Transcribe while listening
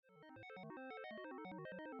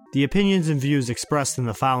The opinions and views expressed in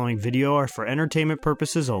the following video are for entertainment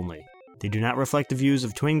purposes only. They do not reflect the views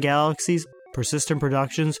of Twin Galaxies, Persistent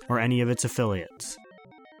Productions, or any of its affiliates.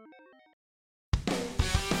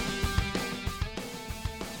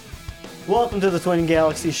 Welcome to the Twin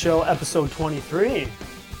Galaxies Show, episode 23.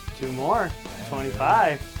 Two more,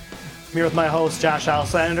 25. I'm here with my host, Josh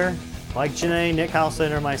Alsander, Mike Janae, Nick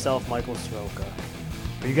Alsander, myself, Michael Stroka.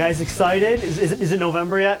 Are you guys excited? Is it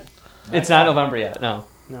November yet? It's not November yet, no.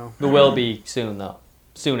 No. It will be soon, though.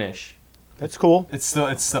 Soonish. That's cool. It's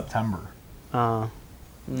September. Not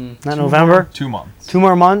November? 2 months. 2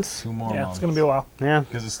 more months? 2 more Yeah, months. it's going to be a while. Yeah.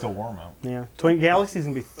 Because it's still warm out. Yeah. Twin Galaxies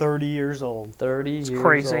going to be 30 years old. 30 years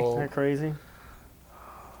crazy. old. Isn't that crazy?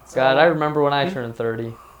 God, I remember when I turned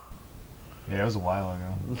 30. Yeah, it was a while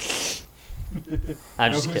ago.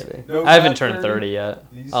 I'm just kidding. no, I haven't not turned 30. 30 yet.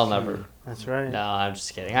 I'll never. That's right. No, I'm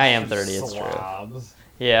just kidding. I am 30, it's true. Slobs.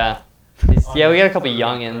 Yeah. Yeah, we got a couple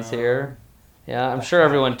youngins here. Yeah, I'm sure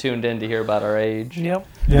everyone tuned in to hear about our age. Yep.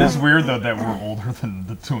 It is weird, though, that we're older than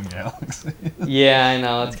the Twin Galaxies. Yeah, I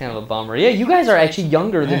know. It's kind of a bummer. Yeah, you guys are actually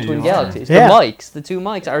younger than Yeah, Twin you are. Galaxies. Yeah. The two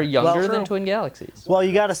Mikes are younger than true. Twin Galaxies. Well,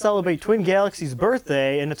 you got to celebrate Twin Galaxies'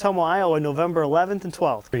 birthday in Ottumwa, Iowa, November 11th and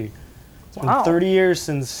 12th. It's been Wow. 30 years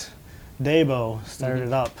since Dabo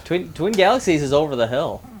started up. Twin Galaxies is over the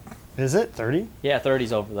hill. Is it 30? Yeah,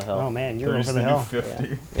 30's over the hill. Oh, man, you're 30's over the new hill.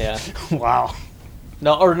 50. Yeah. Wow.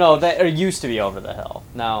 No, that used to be over the hill.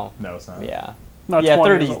 Now, No, it's not. yeah. No, Yeah,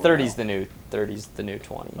 20 30's the new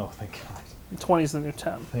 20. Oh, thank God. 20 is the new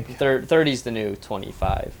 10. 30's the new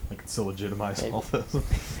 25. I can still legitimize Maybe. all this.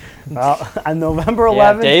 Well, on November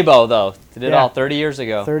Yeah, 11th, Dabo though did it Yeah. all 30 years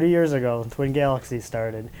ago. 30 years ago, Twin Galaxies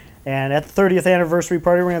started. And at the 30th anniversary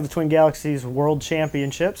party, we're going to have the Twin Galaxies World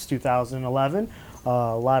Championships 2011.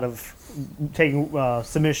 A lot of taking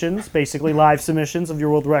submissions, basically live submissions of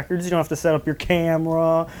your world records. You don't have to set up your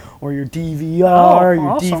camera or your DVR, your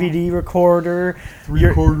awesome. DVD recorder,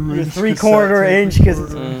 Three-quarter your inch 3/4 cassette inch, tape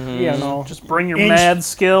because Mhm. you know, Just bring your Inch- mad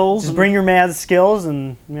skills. just bring your mad skills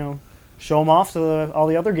and show them off to all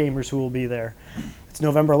the other gamers who will be there. It's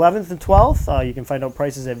November 11th and 12th. You can find out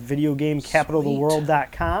prices at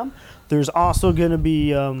videogamecapitaloftheworld.com. There's also going to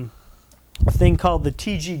be a thing called the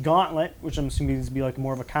TG Gauntlet, which I'm assuming is to be like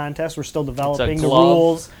more of a contest. We're still developing the glove.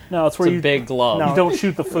 rules. No, it's where It's a you, big glove. No. you don't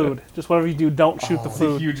shoot the food. Just whatever you do, don't shoot the It's a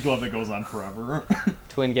food. huge glove that goes on forever.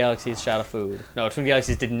 Twin Galaxies shot a food. No, Twin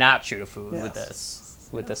Galaxies did not shoot a food with Yes.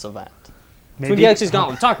 this event. Maybe, Twin Galaxies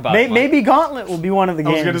Gauntlet. Talk about it. Mike. maybe Gauntlet will be one of the I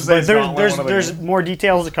was games. gonna say but it's Gauntlet, there's one of the there's games. more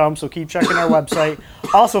details to come, so keep checking our website.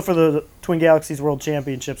 Also for the Twin Galaxies World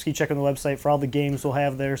Championships, keep checking the website for all the games we'll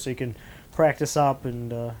have there, so you can practice up,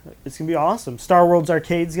 and it's gonna be awesome. Star World's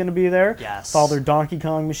Arcade's gonna be there. Yes. It's all their Donkey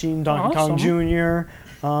Kong machine, Donkey Kong Awesome. Jr.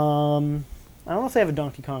 I don't know if they have a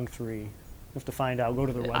Donkey Kong 3. You have to find out. Go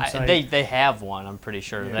to their website. They have one. I'm pretty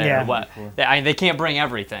sure. Yeah. They can't bring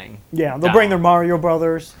everything. Yeah, they'll bring their down. Mario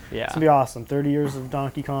Brothers. Yeah. It's gonna be awesome. 30 years of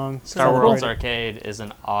Donkey Kong. Star World's Celebrating. Arcade is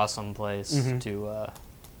an awesome place Mhm. to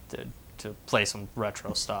play some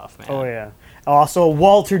retro stuff, man. Oh yeah. Also,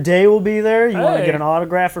 Walter Day will be there. You want to Hey. get an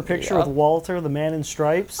autograph or picture Yep. with Walter, the man in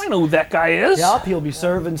stripes? I know who that guy is. Yep, he'll be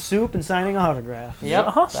serving soup and signing autographs.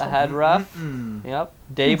 Yep, Awesome. the head ref. Yep,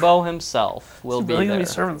 Dabo himself will Is he be really there. going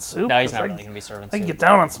to be serving soup? No, he's not I- really going to be serving I can soup. get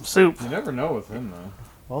down on some soup. You never know with him, though.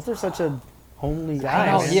 Walter's such a homely I guy.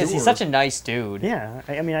 know, man. he is. He's such a nice dude. Yeah,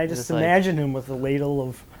 I mean, I just Just like- imagine him with a ladle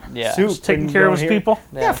of Yeah. soup. Just taking and care of going his here. people.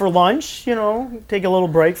 Yeah, for lunch, take a little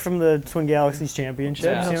break from the Twin Galaxies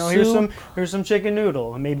Championships. Yeah. Here's some chicken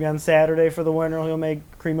noodle, and maybe on Saturday for the winter he'll make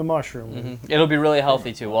cream of mushroom. Mhm. It'll be really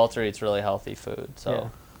healthy too. Walter eats really healthy food, so Yeah.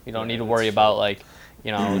 you don't need to worry about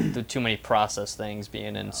too many processed things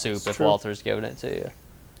being in soup if true. Walter's giving it to you.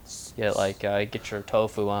 Get your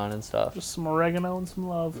tofu on and stuff. Just some oregano and some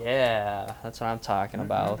love. Yeah, that's what I'm talking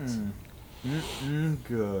about.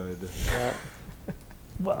 Good.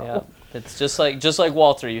 Wow. Yeah, it's just like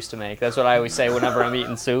Walter used to make. That's what I always say whenever I'm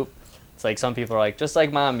eating soup. It's like some people are like, just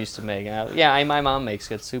like Mom used to make. And my mom makes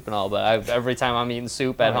good soup and all, but every time I'm eating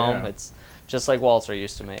soup at Oh, home, yeah. it's just like Walter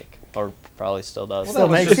used to make, or probably still does. Well, Still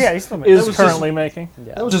that was makes, just- yeah, he still makes. Is was currently making.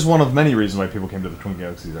 Yeah. That was just one of many reasons why people came to the Twin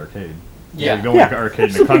Galaxies arcade. Yeah. The only Yeah.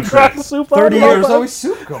 arcade in the Crack the country. soup 30 out. years, always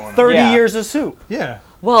soup going 30 Yeah. years of soup. Yeah.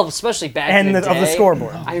 Well, especially back in And the of the day,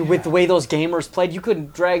 scoreboard. with the way those gamers played, you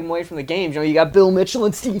couldn't drag them away from the games. You got Bill Mitchell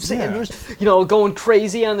and Steve Sanders, going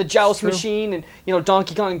crazy on the joust machine, and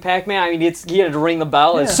Donkey Kong and Pac-Man. I mean, he had to ring the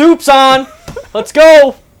bell. And Yeah. soup's on. Let's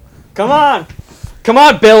go. Come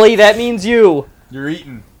on, Billy. That means you. You're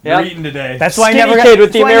eating. Yep. You're eating today. That's why I Skinny never got kid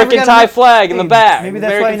with the that's why I never American got a tie mil- flag in the Hey, back. maybe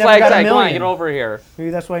that's why I American never flag got a tag. Come on, million. get over here. Maybe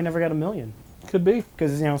that's why I never got a million. Could be.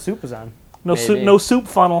 Because, soup was on. No soup. Maybe. No soup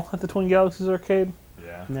funnel at the Twin Galaxies arcade.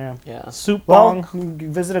 Yeah. Yeah. Yeah. Soup Well, bong. you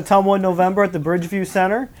can visit Atumwa in November at the Bridgeview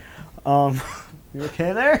Center. You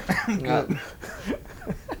okay there? Yeah.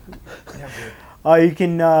 You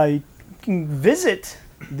can visit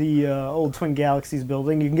the old Twin Galaxies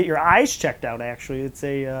building. You can get your eyes checked out. Actually, it's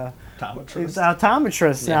a it's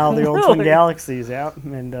optometrist now. The old Twin Really? Galaxies, yeah,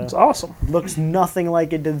 and It's awesome. looks nothing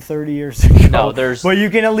like it did 30 years ago. No, there's- But you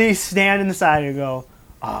can at least stand in the side and go,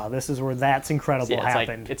 this is where that's incredible Yeah, it's like-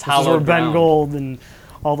 happened. it's this is where hallowed Ben ground. Gold and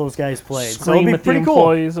all those guys played. So Scream it'll be at the pretty cool.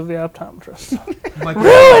 employees of the optometrist.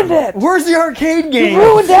 Ruined it. Where's the arcade game?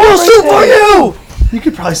 Ruined We'll shoot for you. You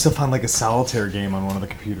could probably still find like a solitaire game on one of the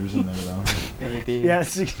computers in there, though. Maybe.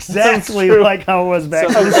 Yes, exactly true. like how it was back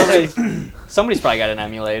So, then. somebody's probably got an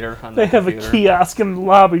emulator on They their have a computer. kiosk in the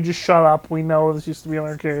lobby. Just shut up. We know this used to be an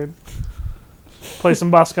arcade. Play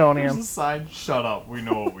some There's a Bosconian. sign, shut up, we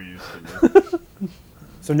know what we used to do.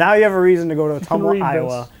 So now you have a reason to go to read Atumwa, this.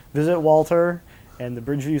 Iowa, visit Walter and the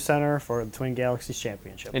Bridgeview Center for the Twin Galaxies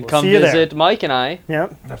Championship. And We'll come see you there. visit Mike and I.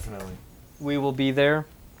 Yep. Definitely. We will be there,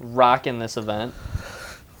 rocking this event.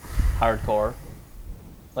 Hardcore,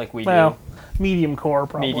 like we Well, medium core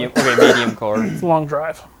do. probably. Medium core. It's a long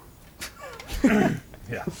drive.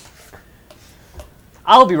 Yeah.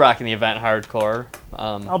 I'll be rocking the event hardcore.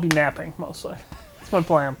 I'll be napping mostly. That's my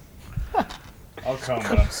plan. I'll come,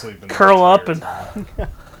 but I'm sleeping. Curl up tired. and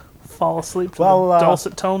fall asleep to Well, the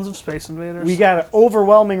dulcet tones of Space Invaders. We got an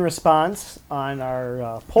overwhelming response on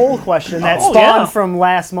our poll question that Oh, spawned yeah. from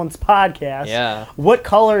last month's podcast. Yeah. What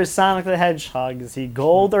color is Sonic the Hedgehog? Is he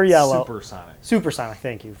gold or yellow? Supersonic. Supersonic.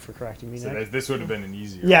 Thank you for correcting me. So Nick. this would have been an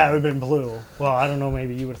easier. Yeah, it would have been blue. Well, I don't know.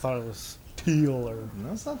 Maybe you would have thought it was teal or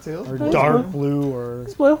No, it's not tails. dark blue or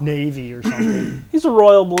blue. navy or something. He's a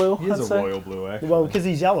royal blue. He is I'd a say. royal blue, actually. Well, because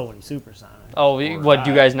he's yellow when he's supersonic. Oh, what? Do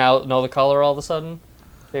you guys now know the color all of a sudden?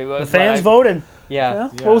 The fans voted. Yeah. Yeah?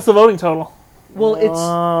 Yeah. What was the voting total? Well,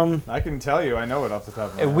 it's I can tell you, I know it off the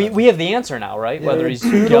top of my we head. we have the answer now, right? Whether he's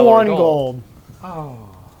 2 to yellow 1 or gold.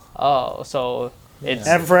 gold. Oh, so it's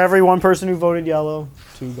And for every one person who voted yellow,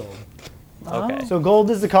 2 gold. okay. So gold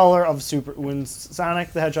is the color of super. When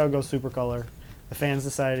Sonic the Hedgehog goes super color, the fans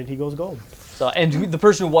decided he goes gold. So and the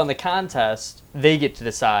person who won the contest, they get to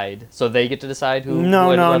decide. So they get to decide who. No,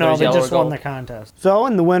 whether he's they yellow just or won gold. the contest. So,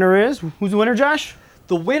 and the winner is who's the winner, Josh?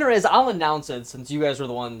 The winner is, I'll announce it since you guys were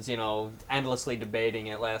the ones, endlessly debating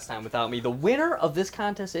it last time without me. The winner of this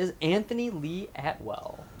contest is Anthony Lee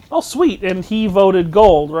Atwell. Oh, sweet. And he voted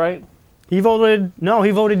gold, right? He voted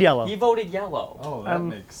yellow. He voted yellow. Oh, that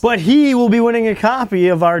makes But he will be winning a copy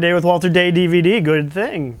of our Day with Walter Day DVD. Good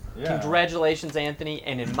thing. yeah. Congratulations, Anthony.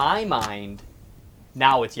 And in my mind,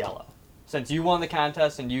 now it's yellow. Since you won the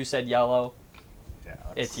contest and you said yellow, Yeah,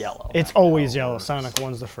 it's yellow. It's always yellow. Sonic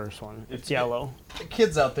 1's the first one. It's If- yellow.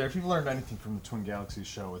 Kids out there, if you've learned anything from the Twin Galaxies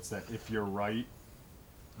show, it's that if you're right,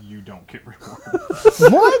 you don't get rewarded.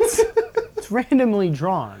 What? It's randomly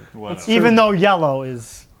drawn. Whatever. Even though yellow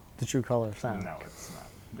is the true color of Sonic. No, it's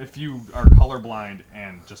not. If you are colorblind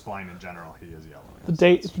and just blind in general, he is yellow.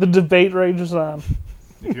 The debate rages on.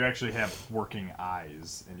 If you actually have working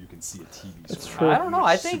eyes and you can see a TV That's screen, true. I don't know,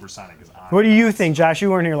 I think- Supersonic is on. What do you think, Josh?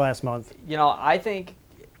 You weren't here last month. I think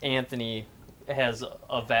Anthony has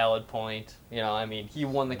a valid point. He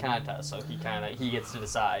won the contest, so he gets to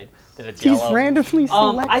decide that it's He's yellow. randomly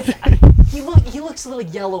selected. He looks a little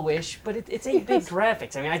yellowish, but it's 8-bit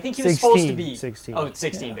graphics. I think he was 16, supposed to be 16. Oh, it's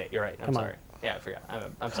 16-bit. You're right. I'm Come on. sorry. Yeah, I forgot.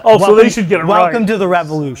 I'm sorry. Oh, so they should get it Welcome right. to the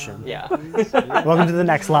revolution. Yeah. Welcome to the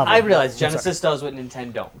next level. I realize Genesis does what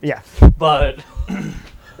Nintendo don't. Yeah. But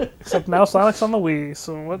Except now Sonic's on the Wii,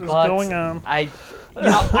 so what is But going on? I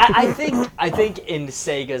think in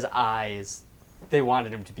Sega's eyes, they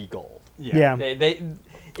wanted him to be gold. Yeah. They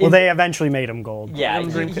They eventually made him gold. yeah, On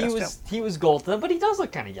the he Dreamcast, he was gold, but he does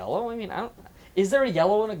look kind of yellow. I don't. Is there a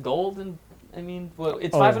yellow and a gold? And it's Oh, yeah.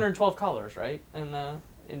 512 colors, right?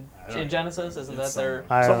 In Genesis, isn't that their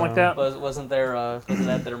Something like that. wasn't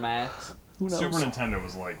that their max? Who knows? Super Nintendo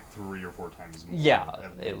was like 3 or 4 times more. Yeah,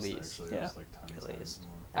 at least. Actually. It Yeah. was like 10 At times least.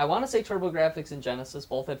 more. I want to say TurboGrafx and Genesis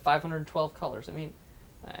both had 512 colors. I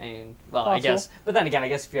Possible. guess, but then again, I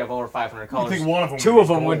guess if you have over 500 I colors, think one of them 2 would of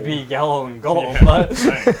be them would gold. be yellow and gold. Yeah, But that's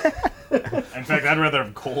right. In fact, I'd rather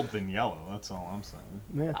have gold than yellow. That's all I'm saying.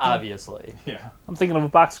 Yeah. obviously, Yeah. I'm thinking of a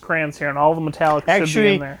box of crayons here, and all the metallic should be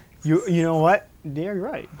Actually, in there. you know what? Yeah, you're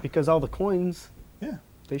right. Because all the coins, Yeah.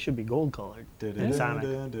 they should be gold colored. Sonic.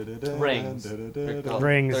 Rings. They're gold,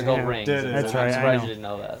 Rings, They're gold yeah. rings. That's right, I'm I surprised know. you didn't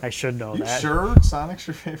know that. I should know You that. sure Sonic's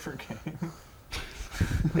your favorite game?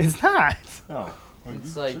 It's not. Oh. Well,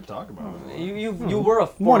 It's you like- should talk about it. You were a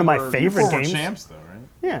One of my former- favorite Former games. champs, though, right?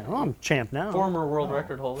 Yeah, well, I'm champ now. former world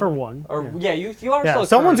record holder. For one. Or yeah. you are Yeah, still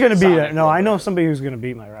someone's current gonna beat Sonic it. No, world I know record. somebody who's gonna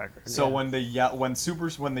beat my record. So yeah. when the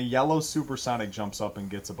yellow supersonic jumps up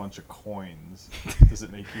and gets a bunch of coins, does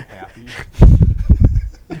it make you happy?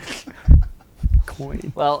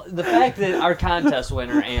 Coin. Well, the fact that our contest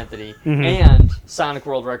winner Anthony Mm-hmm. and Sonic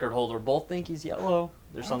world record holder both think he's yellow,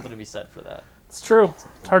 there's something to be said for that. It's true.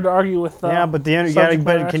 It's hard to argue with. Yeah, but the you subject gotta,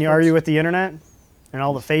 matter but can you experts. argue with the internet and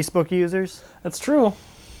all the Facebook users? That's true.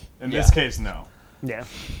 In Yeah. this case, no. Yeah.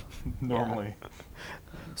 Normally.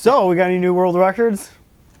 So we got any new world records?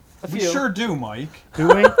 We sure do, Mike. Do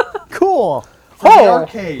we? Cool. For the Oh!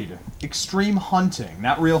 arcade, extreme hunting.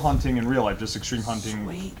 Not real hunting in real life, just extreme hunting in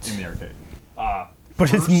the arcade. But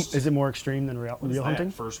First- is it more extreme than real What is that?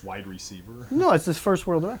 hunting? First wide receiver. No, it's his first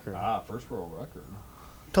world record. First world record.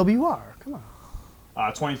 WR. Come on.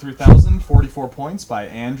 23,044 points by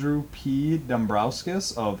Andrew P.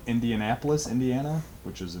 Dombrowskis of Indianapolis, Indiana,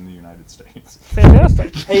 which is in the United States.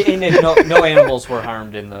 Fantastic. Hey, and no animals were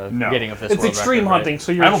harmed in the No. getting of this It's world extreme record, right? hunting,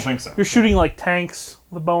 so you're I don't think so. you're shooting like tanks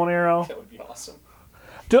with a bow and arrow. That would be awesome.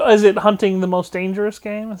 Is it hunting the most dangerous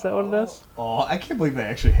game? Is that what it is? Oh, I can't believe they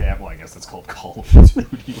actually have. Well, I guess it's called Call of Duty.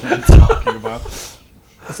 What are you talking about?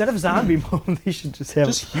 Instead of zombie mode, they should just have.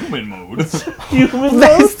 Just human mode. Human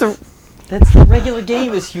That's the- That's the regular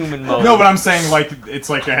game is human mode. No, but I'm saying like it's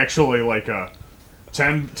like actually like a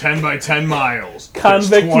 10 by 10 miles. There's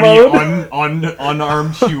Convict 20 mode?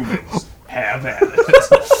 unarmed humans. Have at it.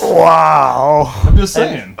 wow. I'm just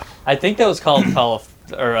saying. I think that was called Call of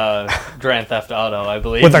Grand Theft Auto, I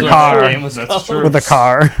believe. With a is what car. the game was That's called. true. With a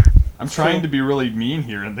car. I'm trying to be really mean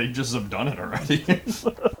here, and they just have done it already.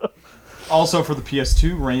 Also for the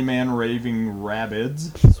PS2, Rayman Raving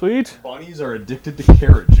Rabbids. Sweet. Bunnies are addicted to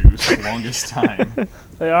carrot juice the longest time.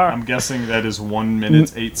 They are. I'm guessing that is 1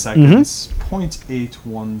 minute 8 seconds.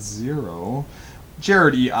 0.810.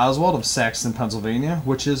 Jared E. Oswald of Saxton, Pennsylvania,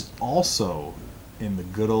 which is also in the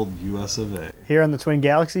good old US of A. Here on the Twin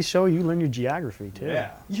Galaxies show, you learn your geography too.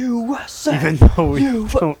 Yeah. USA. Even though we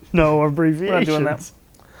don't know abbreviations. We're not doing that.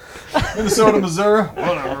 Minnesota, Missouri,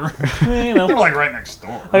 whatever. You know. They're like right next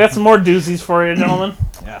door. I got some more doozies for you, gentlemen.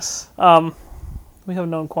 Yes. We have a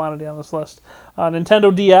known quantity on this list.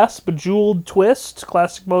 Nintendo DS, Bejeweled Twist,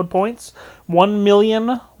 Classic Mode points,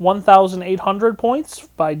 1,001,800 points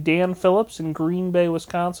by Dan Phillips in Green Bay,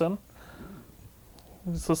 Wisconsin.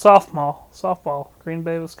 It's a softball, Green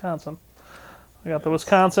Bay, Wisconsin. I got the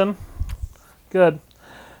Wisconsin. Good.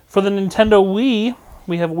 For the Nintendo Wii,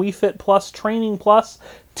 we have Wii Fit Plus, Training Plus,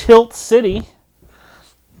 Tilt City. It's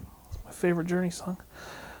my favorite Journey song.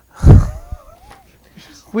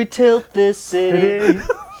 We tilt this city.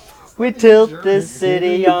 We tilt this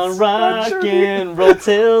city on rock and roll.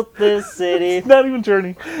 Tilt this city. Not even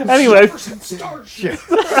Journey. Anyway.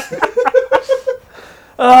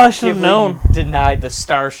 I should have known. Denied the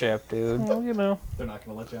Starship, dude. Well, you know, They're not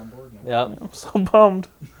going to let you on board now. Yep. I'm so bummed.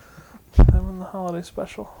 I'm in the holiday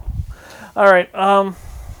special. All right.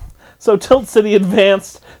 So Tilt City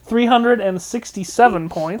advanced 367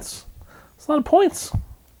 points. That's a lot of points.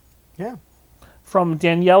 Yeah. From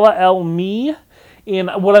Daniela L. Mee in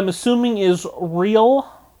what I'm assuming is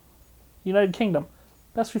real United Kingdom.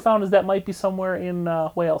 Best we found is that might be somewhere in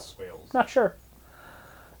Wales. Not sure.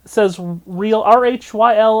 It says real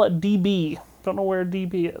RHYLDB. Don't know where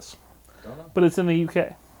DB is. But it's in the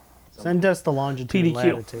UK. Send us the longitude and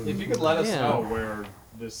PDQ. latitude. If you could let us Yeah. know where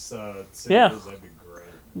this city Yeah. is, that'd be great.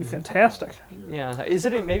 It'd be fantastic. Yeah. Is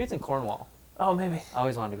it? Maybe it's in Cornwall. Oh, maybe. I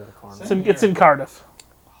always wanted to go to Cornwall. It's in Cardiff.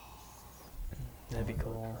 That'd be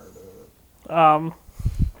cool.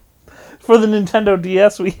 For the Nintendo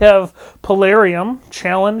DS, we have Polarium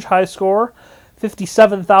Challenge High Score,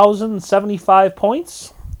 57,075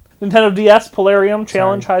 points. Nintendo DS Polarium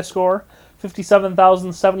Challenge High Score,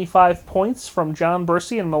 57,075 points from John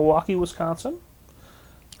Bursey in Milwaukee, Wisconsin.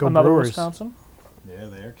 Go Another Brewers. Wisconsin. Yeah,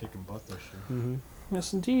 they are kicking butt this year.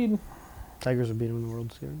 Yes, indeed. Tigers will beat them in the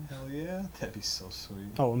World Series. Hell yeah. That'd be so sweet.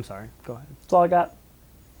 Oh, I'm sorry. Go ahead. That's all I got.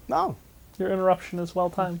 No. Your interruption is well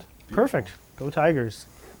timed. Perfect. Go Tigers.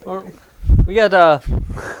 We got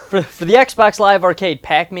for the Xbox Live Arcade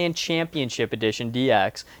Pac-Man Championship Edition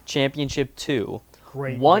DX Championship 2.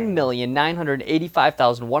 Great.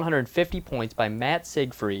 1,985,150 points by Matt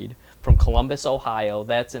Siegfried from Columbus, Ohio.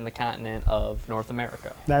 That's in the continent of North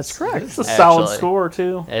America. That's correct. It's a solid Actually. score,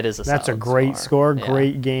 too. It is a That's a solid great score. Yeah.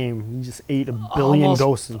 Great game. He just ate a billion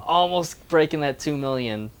ghosts. Almost breaking that 2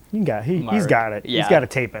 million. He's Mark. got it. Yeah. He's got a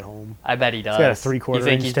tape at home. I bet he does. got a 3/4 You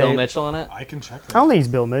think inch he's Bill tape. Mitchell in it? I can check I that. don't think he's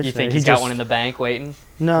Bill Mitchell. You think He he's got just- one in the bank waiting?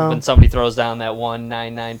 No. When somebody throws down that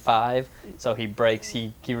 1995, so he breaks,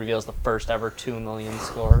 he reveals the first ever 2 million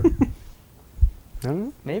score. I don't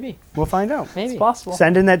know. Maybe. We'll find out. Maybe. It's possible.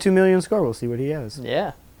 Send in that 2 million score. We'll see what he has.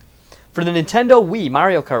 Yeah. For the Nintendo Wii,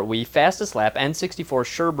 Mario Kart Wii, fastest lap, N64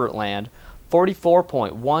 Sherbert Land,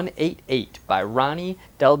 44.188 by Ronnie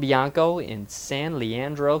Del Bianco in San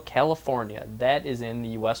Leandro, California. That is in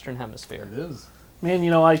the Western Hemisphere. It is. Man,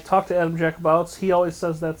 I talked to Adam Jacobouts. He always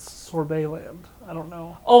says that's Sorbet Land. I don't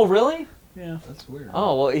know. Oh, really? Yeah. That's weird.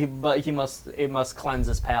 Oh, well, it must cleanse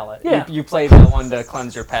his palate. Yeah. You played that one to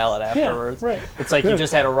cleanse your palate afterwards. right. It's like you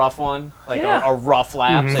just had a rough one, like Yeah. a rough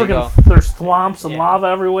lap. So you go, Freaking, there's thwomps and Yeah. lava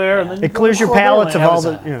everywhere. And then you It go clears to your Sorbet palates of Land. all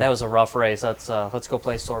that was, the. that was a rough race. Let's go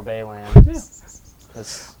play Sorbet Land. Yeah.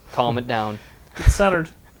 Let's calm it down. Get centered.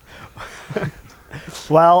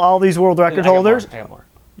 Well, all these world record I got more, holders. I got more.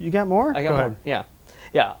 You got more? I got Go more. ahead. Yeah.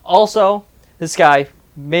 Yeah. Also, this guy,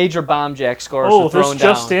 major bomb jack scores Oh, were thrown this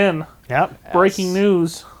just down. in. Yep. Breaking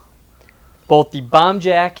news. Both the bomb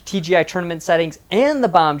jack TGI tournament settings and the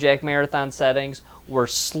bomb jack marathon settings were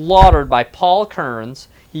slaughtered by Paul Kearns.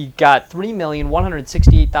 He got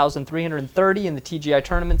 3,168,330 in the TGI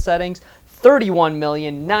tournament settings,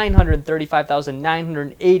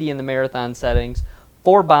 31,935,980 in the marathon settings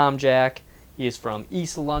for bomb jack. He is from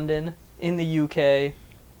East London in the UK.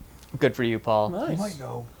 Good for you, Paul. You Nice. might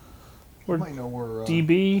know. Where You might know where.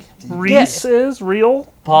 DB Reese is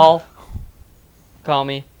real. Paul, call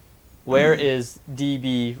me. Where is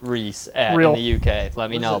DB Reese at Real. in the UK? Let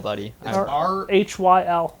me What is know, it? buddy. It's R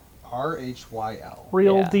HYL. RHYL.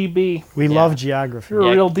 Real Yeah. DB. We Yeah. love geography. You're Yeah,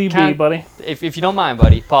 a real DB, con- buddy. If you don't mind,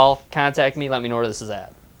 buddy, Paul, contact me. Let me know where this is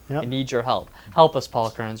at. Yep. I need your help. Help us, Paul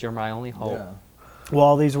Kearns. You're my only hope. Yeah. Well,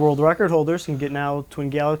 all these world record holders can get now Twin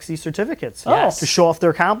Galaxy certificates Yes. to show off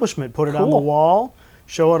their accomplishment. Put it on the Cool. wall,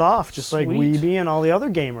 show it off, just like Sweet. Weeby and all the other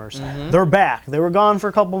gamers. They're back. They were gone for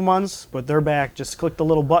a couple of months, but they're back. Just click the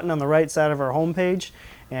little button on the right side of our homepage,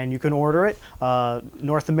 and you can order it.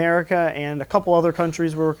 North America and a couple other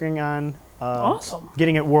countries we're working on Awesome.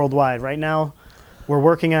 getting it worldwide. Right now, we're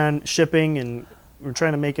working on shipping, and we're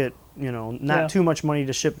trying to make it, not Yeah. too much money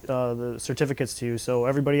to ship the certificates to you. So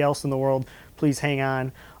everybody else in the world, please hang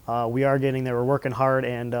on. We are getting there. We're working hard,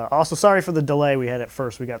 and also sorry for the delay we had at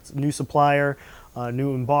first. We got a new supplier,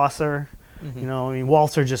 new embosser.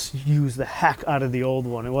 Walter just used the heck out of the old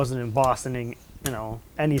one. It wasn't embossing,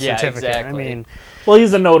 any Yeah, certificate. exactly. I mean, Well,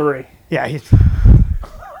 he's a notary. yeah,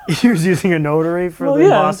 he was using a notary for Well, the yeah,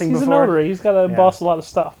 embossing he's before. a notary. He's got to emboss a lot of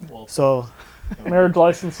stuff. So Marriage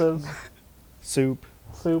licenses, soup.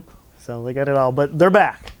 soup. So they got it all, but they're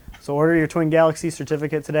back. So order your Twin Galaxy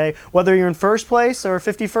certificate today. Whether you're in first place or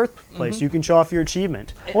 51st place, you can show off your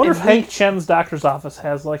achievement. I wonder if And we- Hank Chen's doctor's office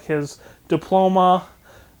has like his diploma,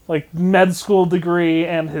 like med school degree,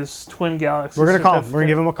 and his Twin Galaxy. We're gonna call him. We're gonna certificate.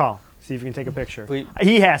 give him a call. See if we can take a picture. We-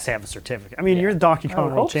 He has to have a certificate. I mean, Yeah. you're the Donkey I Kong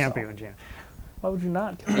would World hope so. Champion. Jan. Why would you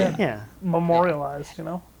not get that Yeah. memorialized?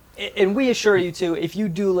 And we assure you, too, if you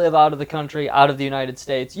do live out of the country, out of the United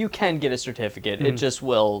States, you can get a certificate. It just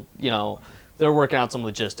will, they're working out some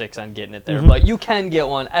logistics on getting it there. But you can get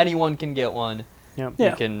one. Anyone can get one. Yep. Yeah.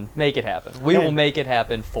 You can make it happen. We Yeah. will make it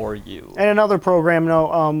happen for you. And another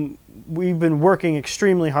program, we've been working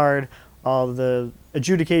extremely hard. The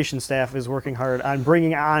adjudication staff is working hard on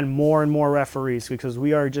bringing on more and more referees because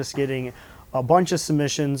we are just getting a bunch of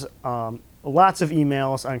submissions, lots of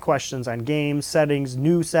emails on questions on games, settings,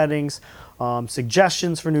 new settings,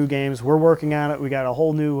 suggestions for new games. We're working on it. We got a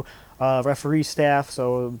whole new referee staff,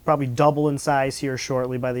 so probably double in size here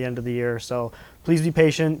shortly by the end of the year. So please be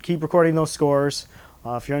patient. Keep recording those scores.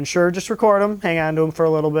 If you're unsure, just record them. Hang on to them for a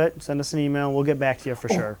little bit. Send us an email. We'll get back to you for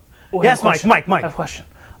sure. Oh, I Yes, have a question. Mike. I have a question.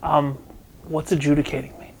 What's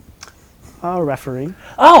adjudicating mean? Refereeing.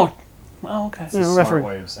 Oh, okay. It's a Yeah, smart referee.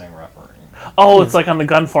 way of saying referee. Oh, it's like on the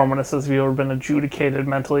gun form when it says, have you ever been adjudicated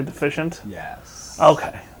mentally deficient? Yes.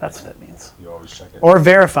 Okay, that's what it means. You always check it. Or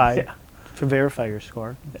verified Yeah. to verify your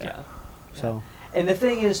score. Yeah. So And the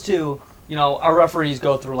thing is, too, our referees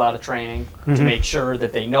go through a lot of training to make sure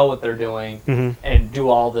that they know what they're doing and do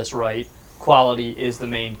all this right. Quality is the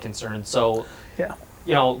main concern. So, Yeah.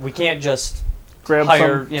 we can't just Grab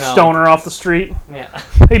hire, some stoner off the street. yeah.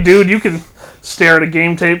 Hey, dude, you can stare at a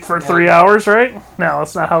game tape for 3 hours, right? No,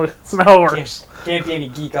 that's not how it works. Can't be any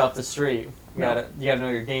geek off the street. You gotta know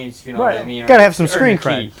your games, if you know what Right. I mean. Gotta have some Earn screen the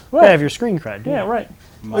cred. key. Gotta have your screen cred. Yeah, right.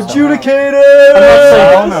 Adjudicated!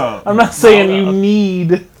 I'm not saying you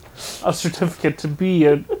need a certificate to be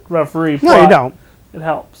a referee. No, but you don't. It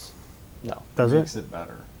helps. Does Makes it? it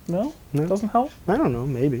better. No? No. It doesn't help? I don't know.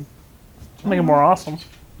 Maybe. Make it more awesome.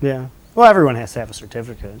 Yeah. Well, everyone has to have a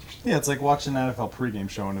certificate. Yeah, it's like watching an NFL pregame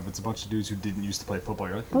show, and if it's a bunch of dudes who didn't used to play football,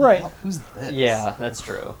 you're like, Right. Who's this? Yeah, that's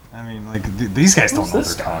true. I mean, like, these guys don't know what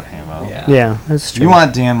this they're talking about. Yeah. Yeah, that's true. You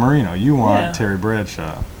want Dan Marino. You want Yeah. Terry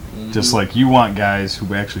Bradshaw. Just like you want guys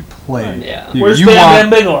who actually play. Yeah. You, Where's you Bam want,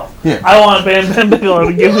 Bam Bigelow? Yeah. I want Bam Bam Bigelow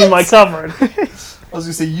to give me my coverage. I was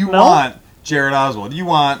gonna say you No? want Jared Oswald. You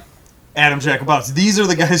want Adam Jakubowski. These are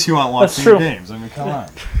the guys you want That's watching true. your games. I mean, come on.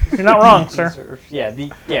 You're not wrong, sir.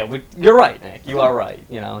 You're right, Nick. You are right.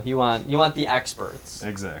 You know, you want the experts,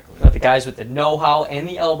 Exactly. you want the guys with the know-how and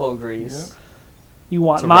the elbow grease. You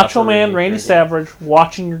want To Macho referee Man Randy your game. Savage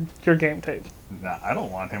watching your game tape. Nah, I don't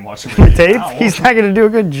want him watching The me tape? now. He's not going to do a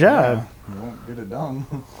good Yeah, job. he won't get it done.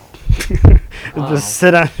 He'll just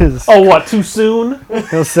sit on his. Oh, what? Too soon?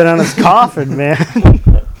 He'll sit on his coffin, man.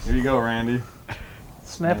 Here you go, Randy.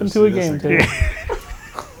 Snap Never into a see this game again. tape.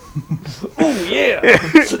 Oh yeah!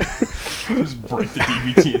 Just break the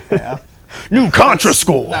DVD in half. New Contra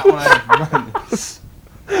School. Not what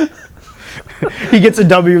I He gets a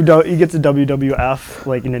WWF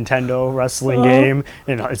like a Nintendo wrestling game,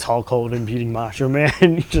 and it's Hulk Hogan beating Macho Man.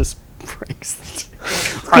 And he just breaks the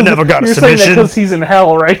tape. I never got a You're saying that submission. because he's in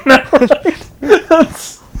hell right now, right?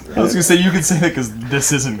 I was gonna say you could say that because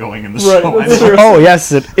this isn't going in the Right, show. I that's know. true. Oh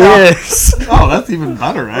yes, it is. Oh, that's even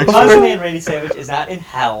better, actually. Macho Man Randy Savage is not in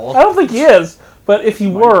hell. I don't think he is, but if he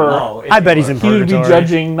were, No, if I you bet he's were. in he would be purgatory.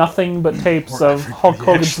 judging nothing but tapes of everybody Hulk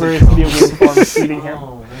Hogan's actually various video game performances beating him.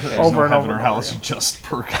 Oh, There's over no and heaven over or and hell, over it's again. just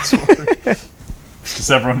purgatory.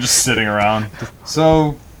 Just everyone just sitting around.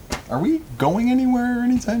 So, are we going anywhere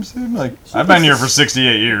anytime soon? Like, I've been here for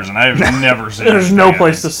 68 years, and I've never seen. There's no anything.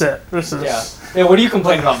 place to sit. This is Yeah. What are you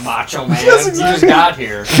complaining about, Macho Man? Yes, You just exactly. got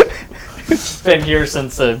here. Been here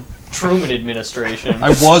since the Truman administration. I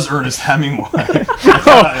was Ernest Hemingway.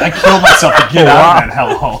 I killed myself to get out of that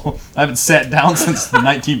hellhole. I haven't sat down since the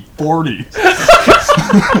 1940s.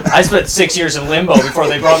 I spent 6 years in limbo before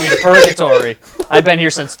they brought me to purgatory. I've been here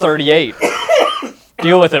since 38.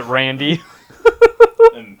 Deal with it, Randy.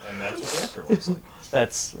 And that's what the after looks like.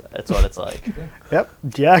 That's what it's like. Yep,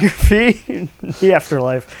 geography, the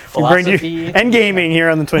afterlife. We bring you Philosophy. and gaming here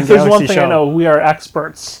on the Twin If there's Galaxy one thing Show. I know, we are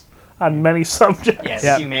experts on many subjects. Yes,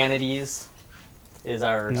 Yep. humanities is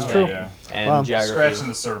our true. Yeah. and Well, geography. Scratching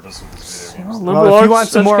the surface of this video games. Liberal Well, if you arts want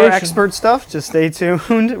some more education. expert stuff, just stay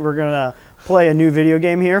tuned. We're gonna play a new video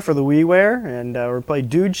game here for the WiiWare, and we're play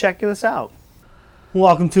Dude Check This Out.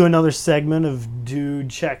 Welcome to another segment of Dude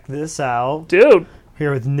Check This Out. Dude,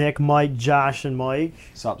 Here with Nick, Mike, Josh, and Mike,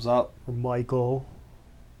 Sups up. or Michael.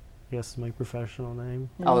 Yes, my professional name.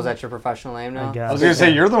 Oh, is that your profestional name now? I guess. I was gonna say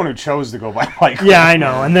you're the one who chose to go by Michael. Yeah, I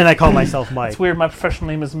know. And then I call myself Mike. it's weird. My professional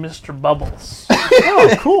name is Mr. Bubbles.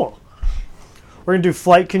 Oh, cool. We're gonna do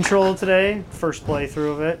Flight Control today. First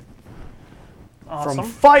playthrough of it Awesome.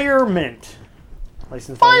 from Firemint.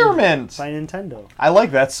 Licensed Firemint. by Nintendo. I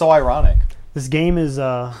like that. So ironic. This game has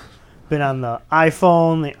been on the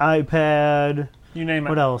iPhone, the iPad. You name it.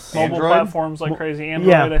 What else? Mobile Android? platforms like crazy. Android,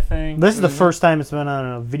 yeah. I think. This is the first time it's been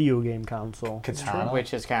on a video game console. Katana.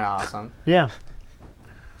 Which is kind of awesome. Yeah.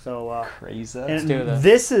 So, Crazy. and do this.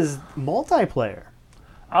 this is multiplayer.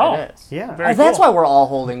 Oh, It is. Yeah. Very That's cool. why we're all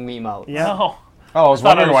holding Wiimotes. Yeah. Oh, Oh, I was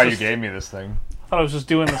thought it wondering was why just- you gave me this thing. I thought I was just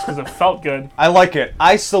doing this because it felt good. I like it.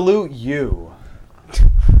 I salute you.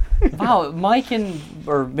 Wow, Mike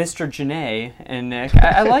or Mr. Janae and Nick,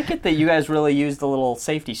 I like it that you guys really use the little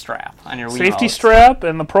safety strap on your Wiimotes. Safety strap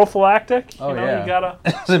and the prophylactic. Oh, you know, yeah. you gotta.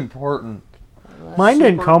 It's important. Mine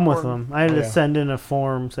didn't super come with important. them. I had to Yeah. send in a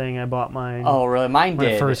form saying I bought mine. Oh, really? Mine When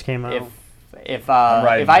it did. first came out. If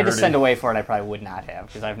riding I had to dirty. send away for it, I probably would not have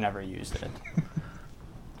because I've never used it.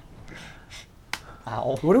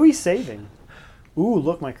 Ow. What are we saving? Ooh,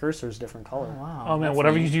 look, my cursor is different color. Wow. Oh man, that's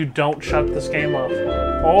whatever you neat. do, don't shut this game off.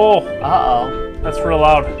 Oh, Uh-oh. that's real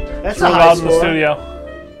loud. That's Real a high loud in the score.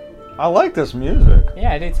 studio. I like this music.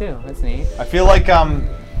 Yeah, I do too. That's neat. I feel like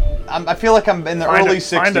I feel like I'm in the Find early it,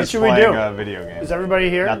 find it. '60s Should we playing do? a video game. Is everybody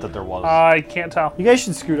here? Not that there was. I can't tell. You guys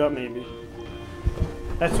should scoot up, maybe.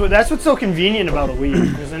 That's what's so convenient about a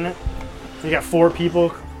Wii, isn't it? You got 4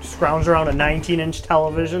 people scrounge around a 19-inch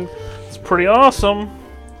television. It's pretty awesome.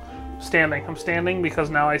 Standing. I'm standing because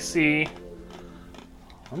now I see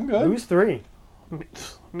I'm good. Who's 3?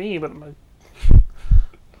 me, but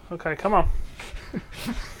okay, come on.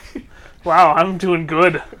 Wow, I'm doing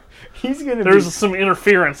good. He's gonna There's some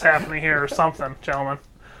interference happening here or something, gentlemen.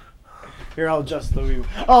 Here, I'll adjust the view.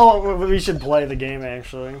 Oh, we should play the game,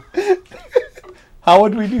 actually. How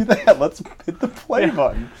would we do that? Let's hit the play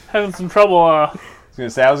button. Having some trouble. I was gonna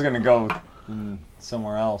say I was gonna go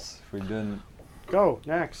somewhere else if we didn't. Go,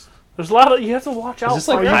 next. There's a lot of. You have to watch out this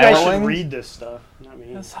for like You it. guys Pilot should wings? read this stuff, not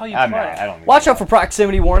me. That's how you I mean, play. I don't. Need Watch to out for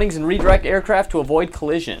proximity warnings and redirect aircraft to avoid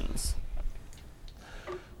collisions.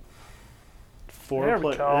 There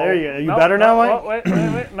we go. There you go. You Nope, better now, nope, Mike?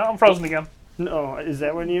 wait. No, I'm frozen again. No, is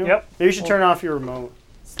that when you? Yep. Maybe you should turn off your remote.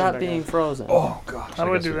 Stop back being on. frozen. Oh gosh. How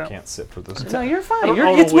do I guess do we that? Can't sit for this. No, you're I fine. don't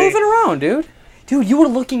know It's the way. moving around, dude. Dude, you were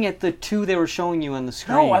looking at the two they were showing you on the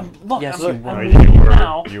screen. No, I'm look. Yes, I'm, you I'm were. moving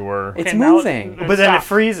now. You were. It's Okay, now moving. But then it stopped.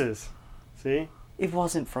 freezes. See? It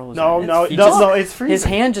wasn't frozen. No, It's- no, he no, just- no, it's freezing. His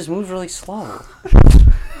hand just moved really slow.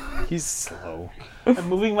 He's slow. I'm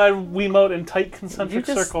moving my Wiimote in tight concentric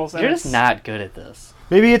circles. and You're it's- just not good at this.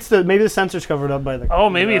 Maybe the sensor's covered up by the. Oh,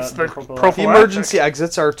 maybe it's the propeller. profile. The emergency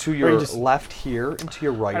exits are to Or your you just- left here and to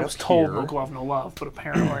your right I up was told here. no glove, no love, but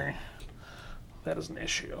apparently that is an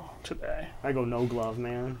issue today. I go no glove,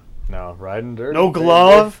 man. No, riding dirt. No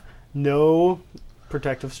glove, no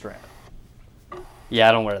protective strap. Yeah,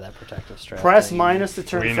 I don't wear that protective strap. Press thing. minus to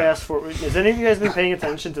turn We know. fast forward. Has any of you guys been paying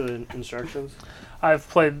attention to the instructions? I've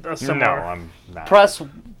played a No, similar. I'm not. Press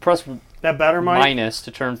That better, Mike? minus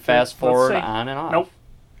to turn fast Let's forward see. on and off. Nope.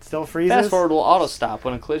 Still freezes? Fast forward will auto stop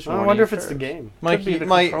when a collision I warning wonder if it's occurs. the game. Could be the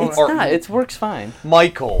Mike, controller. It's or- not. It works fine.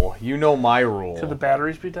 Michael, you know my rule. Could the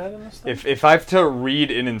batteries be dead in this thing? If I have to read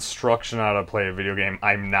an instruction on how to play a video game,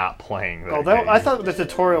 I'm not playing that Oh, game. I thought the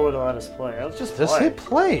tutorial would have let us play. Let's just Just play. hit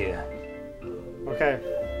play. Okay.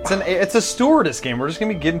 It's a stewardess game. We're just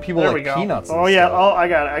gonna be giving people There we like go. peanuts. And Oh, yeah. stuff. Oh, I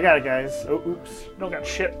got it, guys. Oh, oops. No got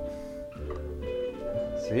shit.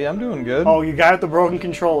 See, I'm doing good. Oh, you got it. The broken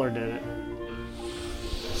controller did it.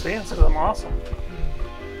 See, it's 'cause I'm awesome.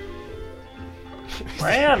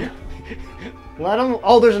 Ran. Let him.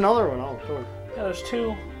 Oh, there's another one. Oh, cool. Yeah, there's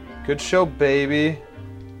two Good show, baby.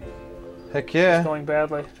 Heck yeah. going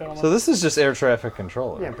badly, gentlemen. So this is just air traffic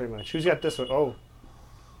controller. Yeah, pretty much. Who's got this one? Oh.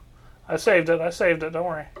 I saved it. Don't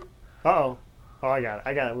worry. Uh-oh. Oh, I got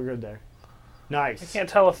it. We're good there. Nice. Can't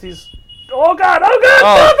tell if these. Oh god! Oh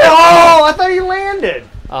god! Oh, I thought he landed.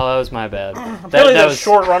 Oh, that was my bad. Apparently that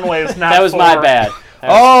short runway is not. That was my for- bad.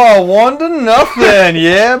 Oh, 1-0.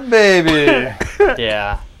 Yeah, baby.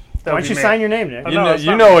 Yeah. That Why would don't be you me. sign your name, Nick? Oh, You no, know, it's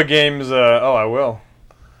you not know me. a game's. Oh, I will.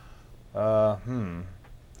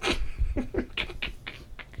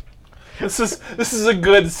 This is a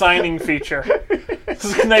good signing feature. This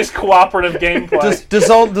is a nice cooperative gameplay.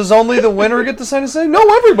 Does only the winner get to sign a say? No,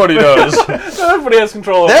 everybody does. Everybody has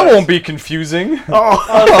control of That this. won't be confusing.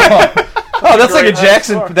 Oh, Oh, that's like a Great.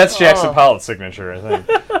 Jackson. That's Jackson Oh. Pollott's signature, I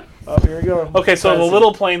think. oh, here we go. Okay, so the That's-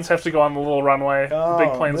 little planes have to go on the little runway. Oh, the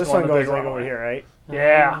big planes this go on one the goes big like runway. over here, right?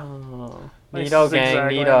 Yeah. Oh. Nice Neato, gang. zigzag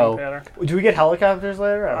landing Neato. pattern. Do we get helicopters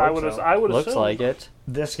later? I hope would. so. I would Looks assume. like it.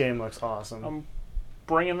 This game looks awesome. I'm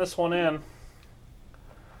bringing this one in.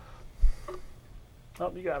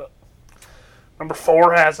 Oh, you got it. Number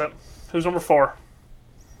 4 has it. Who's number 4?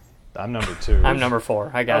 I'm number 2. I'm number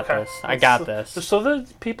 4. I got Okay. this. I got this. Just so the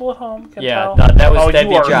people at home can Yeah, tell. that was Oh, that'd you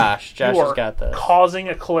be are- Josh. Josh you has are got this. Causing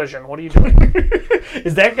a collision. What are you doing?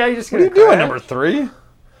 Is that guy just What gonna are you doing, crash? number 3?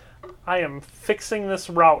 I am fixing this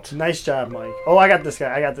route. Nice job, Mike. Oh, I got this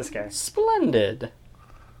guy. Splendid.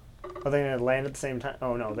 Are they gonna land at the same time?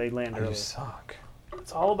 Oh no, they land You early. suck.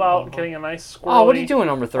 It's all about getting a nice squirrel. Oh, what are you doing,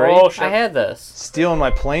 number 3? Oh, shit. I had this. Stealing my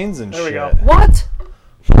planes and There we shit. go. What?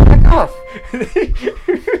 Back off.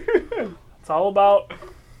 It's all about.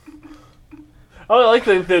 Oh, I like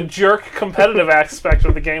the jerk competitive aspect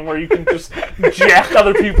of the game where you can just jack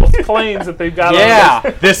other people's planes that they've got. Yeah.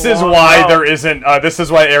 On This is Long why route. there isn't. This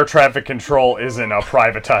is why air traffic control isn't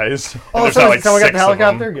privatized. Oh, There's so not, like, someone got 6 the of them.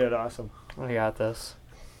 helicopter? Good, awesome. I got this.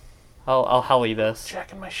 I'll heli this.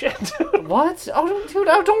 jacking my shit. What? Oh, dude,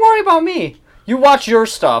 don't worry about me. You watch your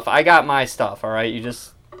stuff. I got my stuff. All right. You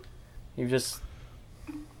just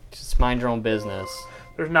mind your own business.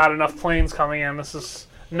 There's not enough planes coming in. This is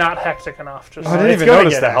not hectic enough. Just I didn't It's even gonna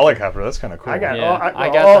notice get the it. helicopter. That's kind of cool. I got. Yeah, I I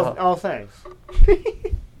got got. the- Oh, thanks.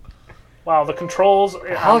 wow, the controls on the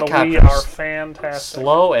Wii helicopter's are fantastic.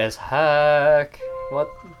 Slow as heck. What?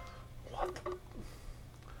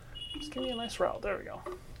 Just give me a nice route. There we go.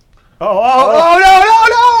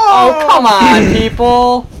 Oh, come on,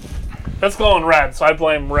 people. That's glowing red, so I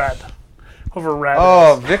blame red. Whoever red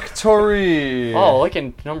Oh, is. victory! Oh, look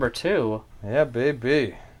at number 2. Yeah,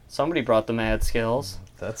 baby. Somebody brought the mad skills.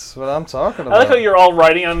 That's what I'm talking I about. like how you're all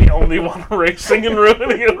writing on the only one racing and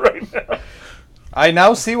ruining it right now. I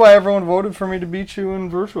now see why everyone voted for me to beat you in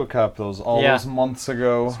Virtual Cup those months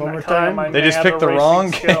ago. One more Kinda my time. They just mad picked the racing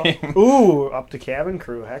wrong skill. game. Ooh, up to cabin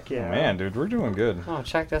crew. Heck yeah. Man, dude, we're doing good. Oh,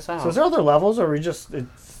 check this out. So is there other levels, or this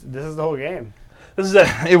is the whole game? This is it.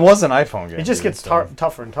 It was an iPhone game. It just dude, gets so.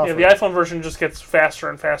 tougher and tougher. Yeah, the iPhone version just gets faster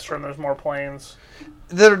and faster, and there's more planes.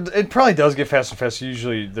 It probably does get faster and faster.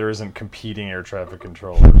 Usually there isn't competing air traffic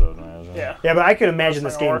controllers, I would imagine. Yeah, Yeah, but I could imagine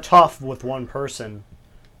That's this not gonna game work. tough with one person.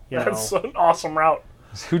 You know. that's an awesome route.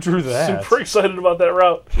 Who drew that? Super excited about that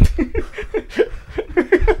route.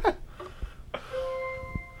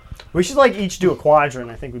 We should each do a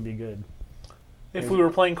quadrant. I think would be good. If we were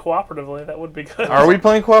playing cooperatively, that would be good. Are we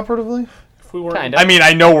playing cooperatively? If we weren't, Kinda. I mean,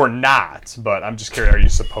 I know we're not, but I'm just curious. Are you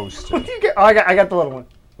supposed to? Oh, I got the little one.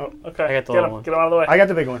 Okay, I got the get little him, one. get him out of the way. I got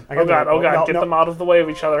the big one. I got Oh god, the oh god, no, get no. them out of the way of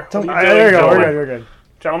each other. What are you There you doing, go. We're gentlemen? good. We're good.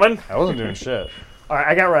 Gentlemen, I wasn't doing shit. All right,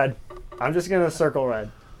 I got red. I'm just gonna circle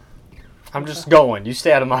red. I'm just going. You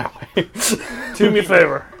stay out of my way. do me a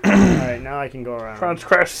favor. All right, now I can go around. Trying to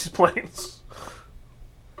crash these planes.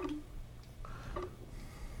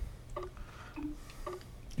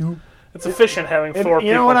 It's efficient having And four people.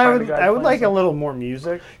 you know what? trying to guide I would like planes. a little more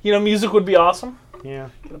music. You know, music would be awesome. Yeah,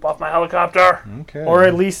 Get up off my helicopter. Okay. or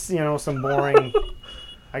at least some boring.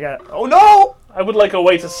 I got. Oh no! I would like a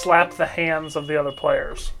way to slap the hands of the other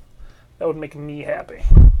players. That would make me happy.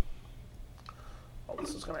 Oh,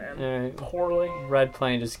 this is going to end Alright. poorly. Red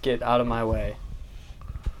plane, just get out of my way.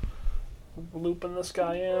 Looping this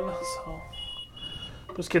guy in. So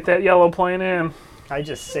just get that yellow plane in. I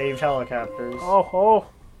just saved helicopters. Oh.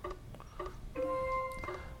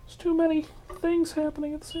 There's too many things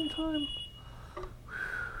happening at the same time.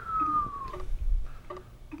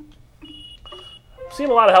 I've seen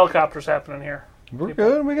a lot of helicopters happening here. We're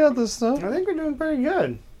good. We got this stuff. I think we're doing pretty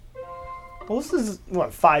good. Well, this is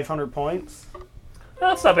 500 points.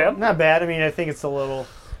 That's not bad. Not bad. I mean, I think it's a little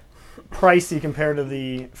pricey compared to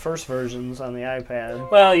the first versions on the iPad.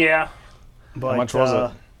 Well, yeah. But, How much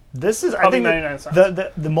was it? This is, I Probably think, 99 cents.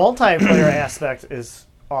 the multiplayer aspect is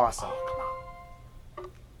awesome.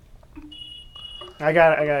 I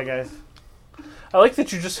got it, guys. I like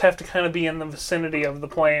that you just have to kind of be in the vicinity of the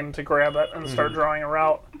plane to grab it and start drawing a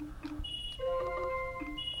route.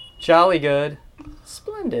 Jolly good.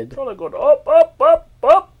 Splendid. Totally good.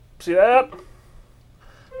 Up. See that?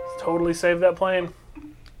 Totally save that plane.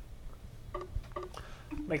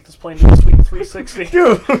 Make this plane do a sweet 360.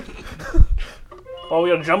 Dude! Oh, we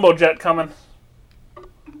got a jumbo jet coming.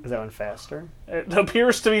 Is that one faster? It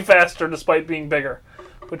appears to be faster despite being bigger,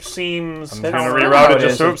 which seems I'm gonna counter- reroute it.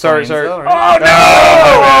 Just oops, sorry. Oh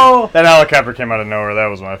Oh! That helicopter came out of nowhere. That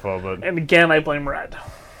was my fault. But And again, I blame red.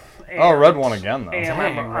 oh, red won again though. And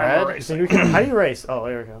Dang, I'm Red. a racer. So how do you race? Oh,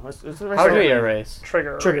 there we go. Let's erase How do that. you erase?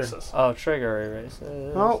 Trigger. Trigger. races. Oh, trigger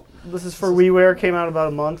erases. Oh, this is for WiiWare. Came out about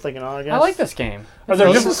a month, in August. I like this game. Are there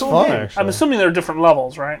This different? is fun, game. actually. I'm assuming there are different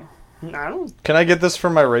levels, right? I don't. Can I get this for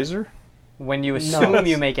my Razor? When you No. assume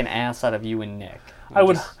you make an ass out of you and Nick. I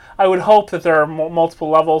would hope that there are multiple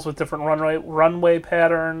levels with different runway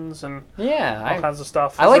patterns and Yeah, all kinds of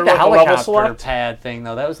stuff. I Is like there, the a level helicopter select? pad thing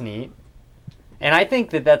though. That was neat. And I think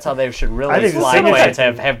that that's how they should I really think the fly single planes.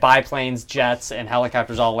 type- Have biplanes, jets, and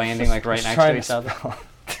helicopters all landing like right next to each other.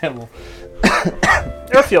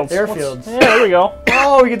 Airfields. Airfields. Yeah, there we go.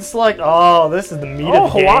 Oh, we can select. Oh, this is the meat Oh,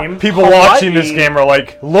 of the Hawaii. game. People Hawaii. watching this game are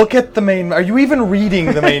like, look at the main. Are you even reading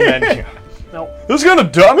the main menu? Nope. This is kind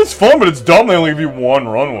of dumb. It's fun, but it's dumb. They only give you one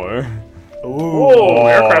runway. Oh,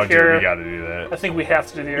 aircraft dude, carrier. we gotta do that. I think we have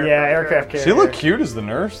to do the aircraft. Yeah, aircraft carrier. She looked cute as the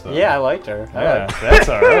nurse, though. Yeah, I liked her. Yeah, that's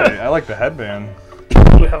alright. I like the headband.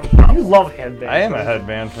 We have You love headbands. I am a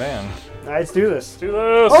headband fan. Let's do this. do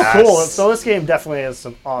this. Oh, cool. Yes. So this game definitely has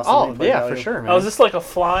some awesome. Oh, gameplay yeah, value. for sure, man. Oh, is this like a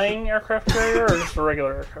flying aircraft carrier or just a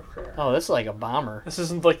regular aircraft carrier? Oh, this is like a bomber. This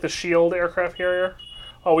isn't like the Shield aircraft carrier.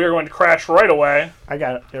 Oh, we are going to crash right away. I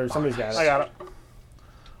got it. Or somebody's got it. I got it.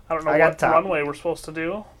 I don't know I got what top. runway we're supposed to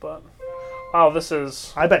do, but wow, this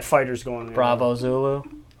is. I bet fighters going. in. Bravo Zulu.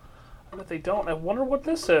 I bet they don't. I wonder what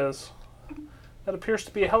this is. That appears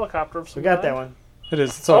to be a helicopter of some We got kind. that one. It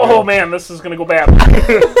is. It's Oh man, this is gonna go bad.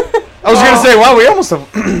 I was gonna say, wow, we almost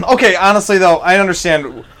have. Okay, honestly though, I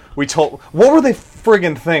understand. We told. What were they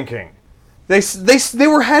friggin' thinking? They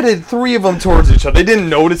were headed, three of them, towards each other. They didn't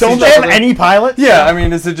notice. Don't each they have other. any pilots? Yeah, I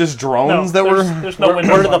mean, is it just No, drones that were? there's no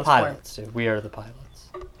windows We're on the this plane. pilots, dude. We are the pilots.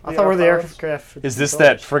 I thought we were the pilots. aircraft. Is this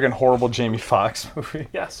that friggin' horrible Jamie Foxx movie?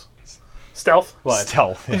 Yes. Stealth. What?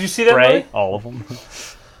 Stealth. Did you see that? Ray? movie? All of them.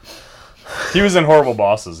 He was in Horrible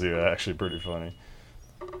Bosses. He was actually pretty funny.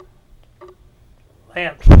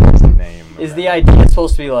 Man. His name. Is the idea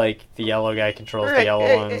supposed to be like the yellow guy controls the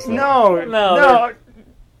yellow ones? No, No, no.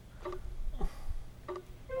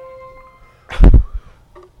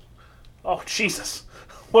 Oh, Jesus.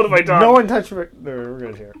 What have I done? No one touched it. We're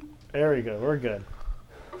good here. There we go. We're good.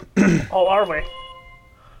 Oh, are we?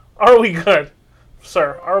 Are we good?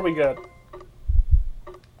 Sir, are we good?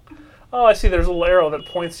 Oh, I see there's a little arrow that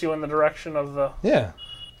points you in the direction of the... Yeah.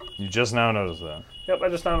 You just now noticed that. Yep, I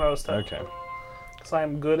just now noticed that. Okay. Because I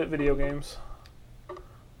am good at video games.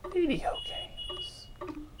 Video games.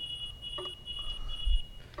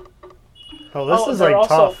 Oh, this is they're like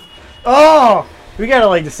also- tough. Oh! We gotta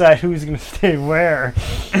like decide who's gonna stay where.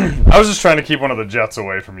 I was just trying to keep one of the jets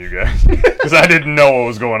away from you guys. Because I didn't know what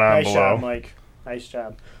was going on Nice below. job, Mike. Nice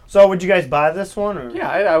job. So, would you guys buy this one? Or? Yeah,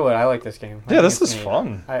 I would. I like this game. I Yeah, think this it's is neat.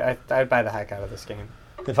 fun. I'd buy the heck out of this game.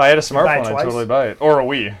 If I had a buy it smartphone, I'd twice? totally buy it. Or a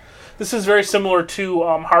Wii. This is very similar to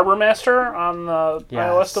Harbor Master on the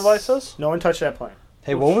iOS devices. No one touched that plane.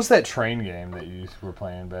 Hey, what was that train game that you were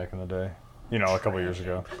playing back in the day? You know, a couple years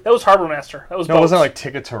ago. That was Harbor Master. That was No, boats. wasn't it like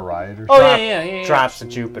Ticket to Ride or Oh, something? yeah. Drops of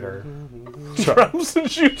Jupiter. Drops of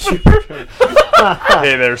Jupiter.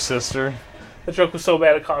 Hey there, sister. The joke was so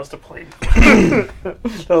bad it caused a plane.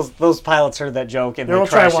 Those pilots heard that joke and Here, they we'll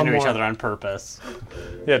try crashed one into each more. other on purpose.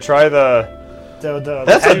 Yeah, try the... The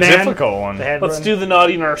That's a headband, difficult one. The headband. Let's do the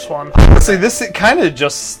Naughty Nurse one. See, this it kind of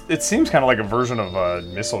just... It seems kind of like a version of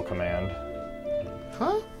Missile Command.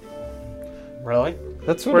 Huh? Really?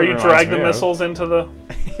 That's what Where it you reminds drag me the of. missiles into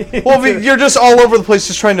the... Well, you're just all over the place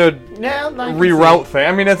just trying to Yeah, I can reroute things.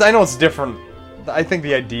 I mean, I know it's different. I think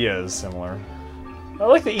the idea is similar. I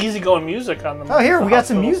like the easygoing music on the... Oh, here, the we got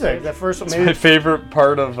some hospital music. stage. That first one, My maybe. favorite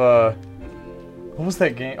part of... what was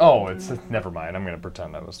that game? Oh, it's... Never mind. I'm going to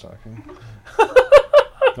pretend I was talking.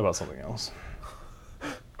 About something else.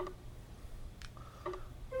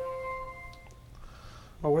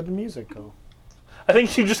 Oh, where'd the music go? I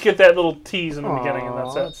think you just get that little tease in the beginning and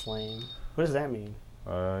that's Aw, it. that's lame. What does that mean?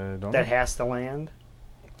 I don't That know. has to land?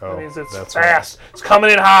 Oh, That means it's that's fast. It's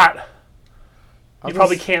coming in hot. I'll You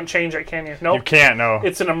probably just- can't change it, can you? Right. Nope. You can't, no.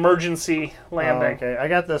 It's an emergency Oh, landing. okay, I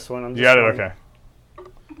got this one. I'm You just got it? going- Okay.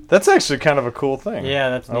 That's actually kind of a cool thing. Yeah,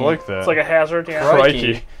 that's I neat. like that. It's like a hazard, yeah.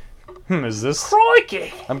 Crikey. Is this...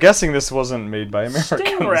 Crikey! I'm guessing this wasn't made by Americans.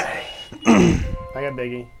 Stingray! I got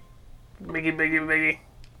Biggie. Biggie.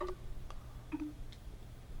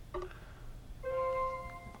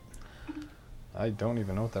 I don't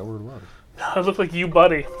even know what that word was. It looked like you,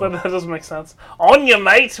 buddy, but that doesn't make sense. On you,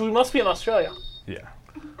 mate! We must be in Australia. Yeah.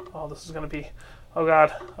 Oh, this is gonna be... Oh,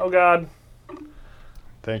 God. Oh, God.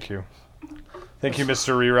 Thank you. Thank you,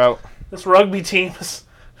 Mr. Reroute. This rugby team is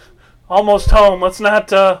almost home. Let's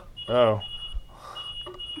not, Oh.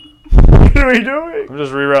 What are we doing? I'm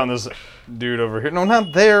just rerouting this dude over here. No,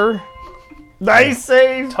 not there. Nice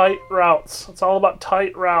save! Tight routes. It's all about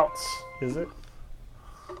tight routes. Is it?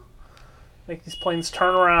 Make these planes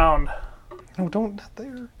turn around. No, don't. Not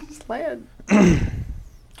there. Just land.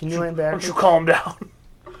 Can you land Why back? don't you calm down?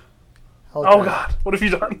 Oh, God. What have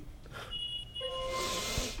you done?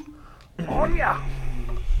 Anya!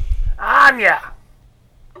 Anya!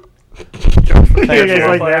 You Thank guys you.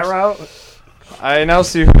 like that route? I now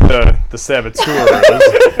see who the saboteur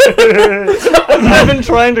is. I've been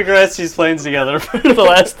trying to crash these planes together for the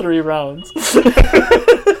last 3 rounds.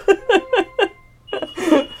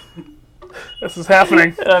 This is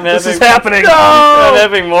happening. This is having- happening. I'm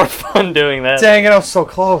having more fun doing that. Dang it, I was so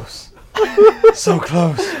close. So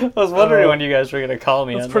close. I was wondering when you guys were going to call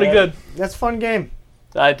me. That's on pretty that. good. That's a fun game.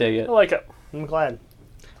 I dig it. I like it. I'm glad.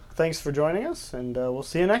 Thanks for joining us, and we'll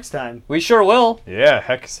see you next time. We sure will. Yeah,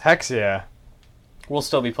 hex yeah. We'll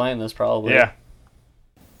still be playing this probably. Yeah.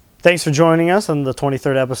 Thanks for joining us on the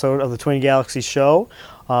 23rd episode of the Twin Galaxies Show.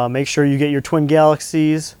 Make sure you get your Twin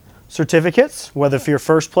Galaxies certificates, whether for your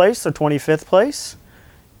first place or 25th place.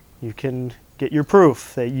 You can get your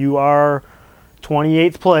proof that you are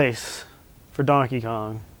 28th place for Donkey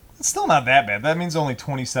Kong. It's still not that bad. That means only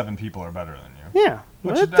 27 people are better than you. Yeah,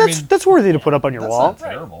 Which, that- I that's mean, that's worthy to put up on your That's wall. not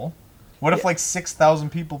terrible. What if like 6,000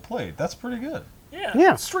 people played? That's pretty good. Yeah.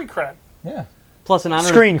 Yeah. Street cred. Yeah. Plus, in honor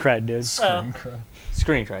Screen cred, dude.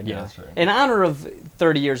 Screen cred, yeah. that's right. In honor of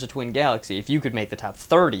 30 years of Twin Galaxy, if you could make the top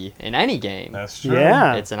 30 in any game, That's true.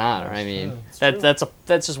 Yeah. it's an honor. I mean,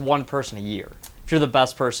 that's just one person a year. If you're the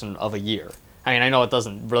best person of a year, I mean, I know it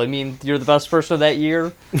doesn't really mean you're the best person of that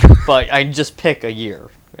year, but I just pick a year.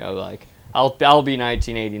 You know, like I'll be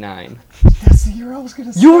 1989. That's the year I was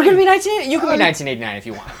gonna say. You were gonna be 19. You can be 1989 if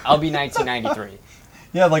you want. I'll be 1993.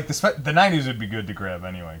 Yeah, like the 90s would be good to grab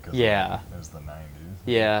anyway. Cause Yeah. It was the 90s.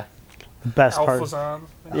 Yeah. Best Elf part. was on.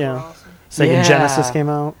 Yeah. Awesome. Sega Yeah. Genesis came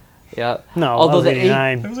out. Yeah. No, Although that was the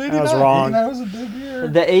 89. It was I 89. was wrong. 89 was a big year.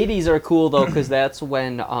 The 80s are cool though because that's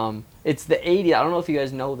when it's the 80s. I don't know if you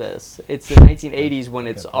guys know this. It's the 1980s when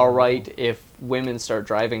it's all right if women start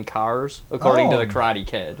driving cars, according to Oh. the Karate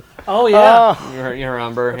Kid. Oh yeah, You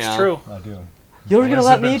remember? that's yeah. true. I do. You're gonna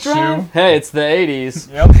let me Elizabeth drive? Shue. Hey, it's the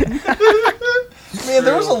 80s. Yep. Man,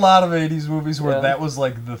 there was a lot of 80s movies where Yeah. that was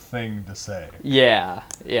like the thing to say. Yeah,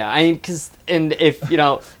 I mean, and if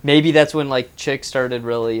maybe that's when like chicks started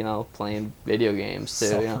really playing video games too.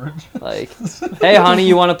 Suffrage. Like, hey, honey,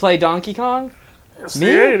 you want to play Donkey Kong? It's Me?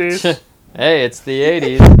 the 80s. Hey, it's the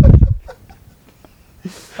 80s.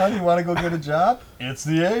 Honey, you want to go get a job? It's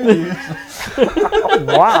the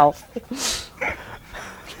 80s. Wow.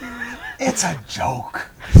 It's a joke.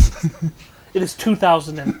 It is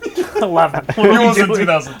 2011. It wasn't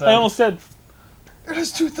 2010. I almost said It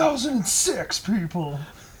is 2006, people.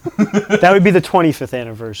 That would be the 25th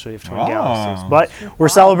anniversary of Twin Wow. Galaxies. But we're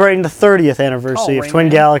celebrating the 30th anniversary Oh, of Twin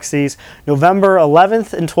man. Galaxies, November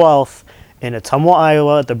 11th and 12th in Ottumwa,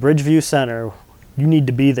 Iowa at the Bridgeview Center. You need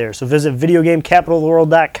to be there. So visit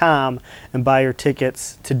videogamecapitaloftheworld.com and buy your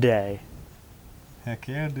tickets today. Heck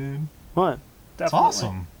yeah, dude. What? It's definitely.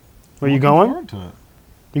 awesome. Were you Looking going? forward to it.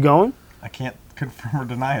 You going? I can't confirm or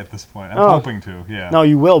deny at this point. I'm Oh. hoping to, yeah. No,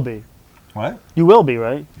 you will be. What? You will be,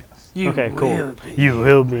 right? You Okay, cool. will be. You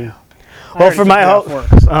will be. I Well, already for my took ho-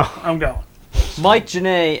 that work, so Oh. I'm going. Mike,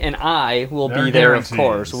 Janae, and I will They're be there, of guarantees.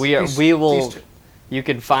 course. We These will. two. You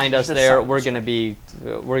can find us This there. summer. We're gonna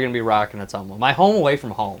be rocking Ottumwa. My home away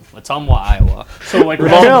from home, Ottumwa, Iowa. So like We're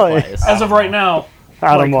Really? all as, over the place. as of right now,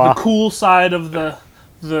 like Ottumwa. the cool side of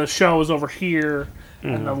the show is over here,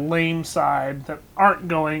 and the lame side that aren't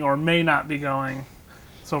going or may not be going,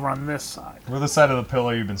 it's over on this side. We're the side of the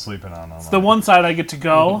pillow you've been sleeping on. It's the one side I get to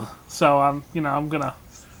go, so I'm gonna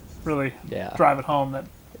really Yeah. drive it home that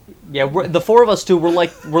Yeah, the four of us too. We're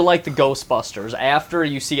like the Ghostbusters. After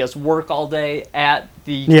you see us work all day at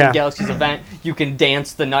the Yeah. Galaxies event, you can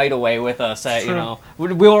dance the night away with us. At True.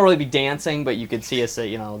 we won't really be dancing, but you could see us at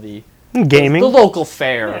the Gaming. local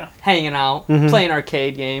fair, Yeah. hanging out, playing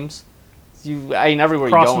arcade games. Everywhere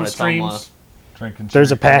you cross go some in Ottumwa. streams, Drinking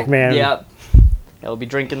There's a cherry Coke. Pac-Man. Yep. We'll be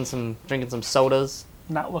drinking some sodas.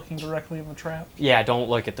 not looking directly in the trap. Yeah, don't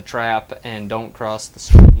look at the trap and don't cross the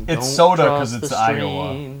stream. It's Don't soda cross 'cause it's the Iowa.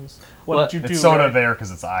 streams. What did you do? It's soda Ray? there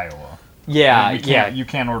because it's Iowa. Yeah, You yeah, can't, You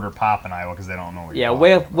can't order pop in Iowa because they don't know what yeah.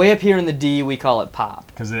 you're Way up here in the D, we call it pop.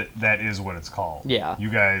 Because that is what it's called. Yeah. You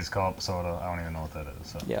guys call it soda. I don't even know what that is.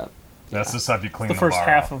 So. Yeah. That's the stuff you clean The first bar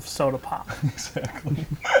half off. of soda pop. Exactly.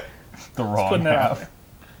 The wrong Putting that out half.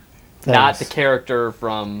 there. Not the Thanks. character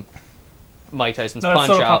from Mike Tyson's No, that's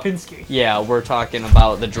Punch soda Out. Popinski. Yeah, we're talking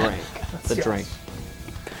about the drink. The Yes. drink.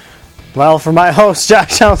 Well, for my host,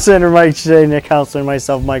 Josh Johnson, or Mike J, Nick Hausler, and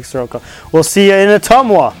myself, Mike Soroka, we'll see you in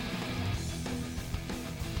Ottumwa.